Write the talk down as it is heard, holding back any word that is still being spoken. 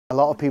A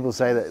lot of people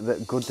say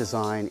that good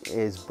design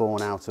is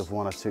born out of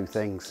one or two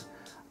things,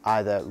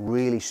 either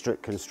really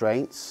strict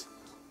constraints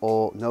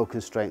or no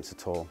constraints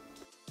at all.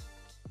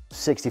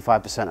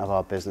 65% of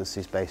our business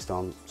is based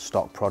on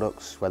stock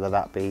products, whether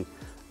that be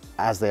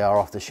as they are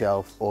off the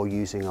shelf or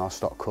using our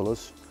stock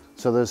colours.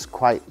 So there's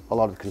quite a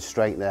lot of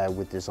constraint there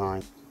with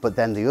design. But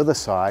then the other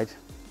side,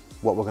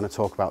 what we're going to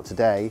talk about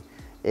today,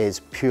 is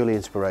purely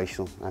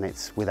inspirational and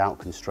it's without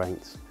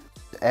constraints.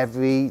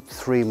 Every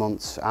 3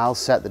 months I'll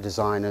set the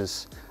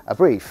designers a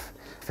brief.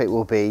 It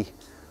will be,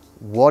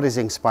 what is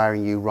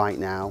inspiring you right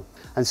now?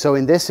 And so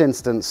in this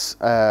instance,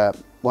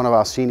 one of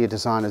our senior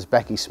designers,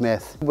 Becky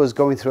Smith, was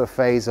going through a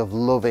phase of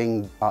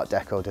loving Art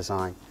Deco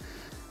design.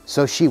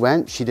 So she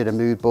did a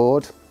mood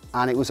board,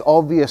 and it was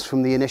obvious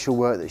from the initial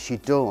work that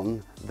she'd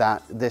done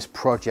that this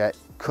project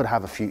could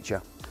have a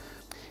future.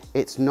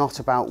 It's not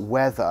about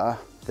whether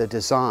the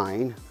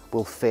design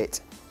will fit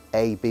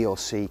A, B or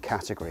C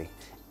category.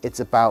 It's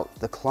about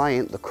the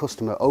client, the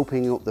customer,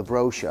 opening up the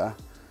brochure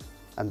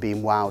and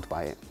being wowed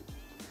by it.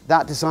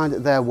 That design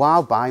that they're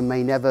wowed by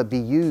may never be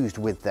used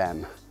with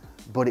them,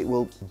 but it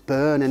will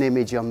burn an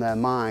image on their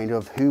mind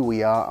of who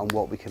we are and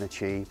what we can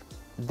achieve.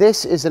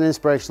 This is an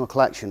inspirational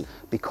collection.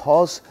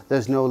 Because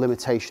there's no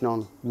limitation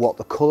on what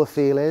the colour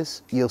feel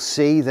is, you'll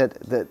see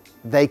that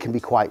they can be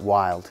quite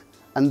wild.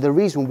 And the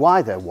reason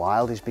why they're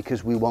wild is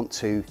because we want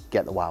to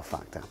get the wow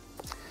factor.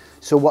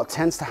 So what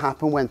tends to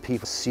happen when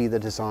people see the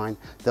design,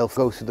 they'll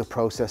go through the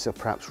process of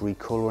perhaps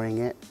recolouring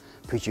it,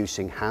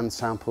 producing hand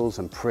samples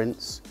and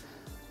prints.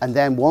 And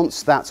then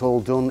once that's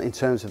all done in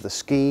terms of the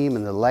scheme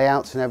and the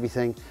layouts and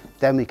everything,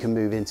 then we can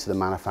move into the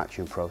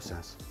manufacturing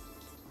process.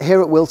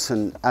 Here at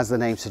Wilton, as the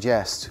name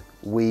suggests,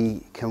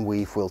 we can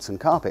weave Wilton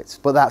carpets,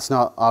 but that's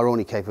not our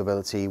only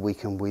capability. We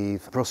can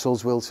weave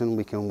Brussels Wilton,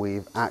 we can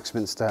weave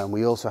Axminster, and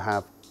we also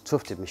have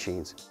tufted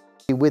machines.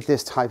 With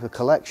this type of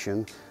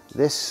collection,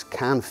 this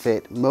can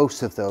fit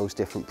most of those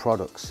different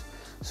products.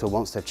 So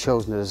once they've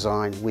chosen a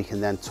design, we can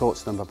then talk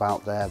to them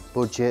about their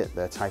budget,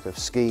 their type of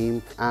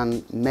scheme,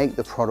 and make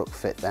the product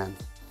fit them.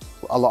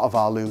 A lot of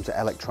our looms are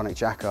electronic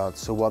jacquards,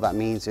 so what that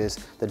means is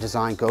the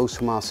design goes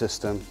from our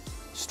system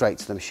straight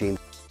to the machine.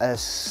 A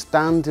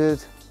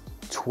standard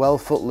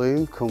 12-foot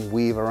loom can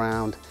weave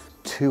around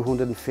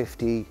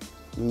 250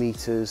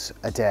 meters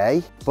a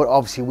day, but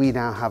obviously we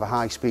now have a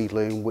high-speed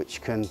loom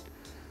which can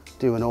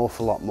do an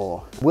awful lot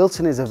more.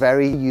 Wilton is a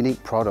very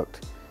unique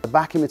product. The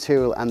backing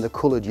material and the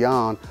coloured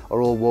yarn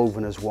are all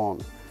woven as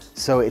one,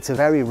 so it's a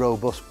very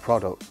robust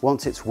product.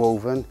 Once it's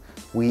woven,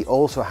 we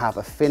also have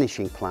a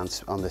finishing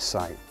plant on this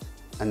site,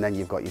 and then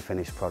you've got your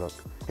finished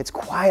product. It's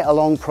quite a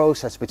long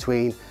process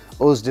between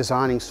us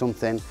designing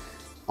something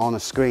on a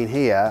screen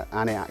here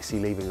and it actually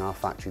leaving our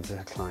factory to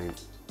the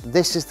client.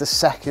 This is the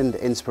second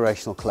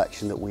inspirational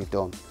collection that we've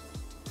done.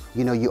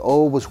 You know, you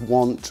always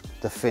want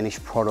the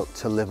finished product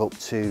to live up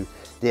to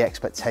the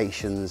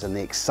expectations and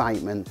the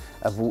excitement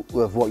of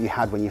what you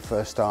had when you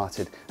first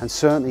started. And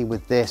certainly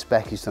with this,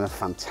 Becky's done a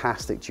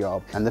fantastic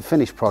job and the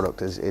finished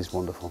product is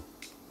wonderful.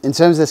 In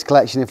terms of this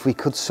collection, if we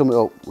could sum it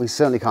up, we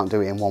certainly can't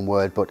do it in one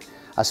word, but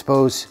I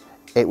suppose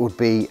it would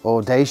be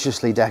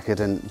audaciously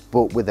decadent,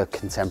 but with a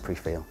contemporary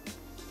feel.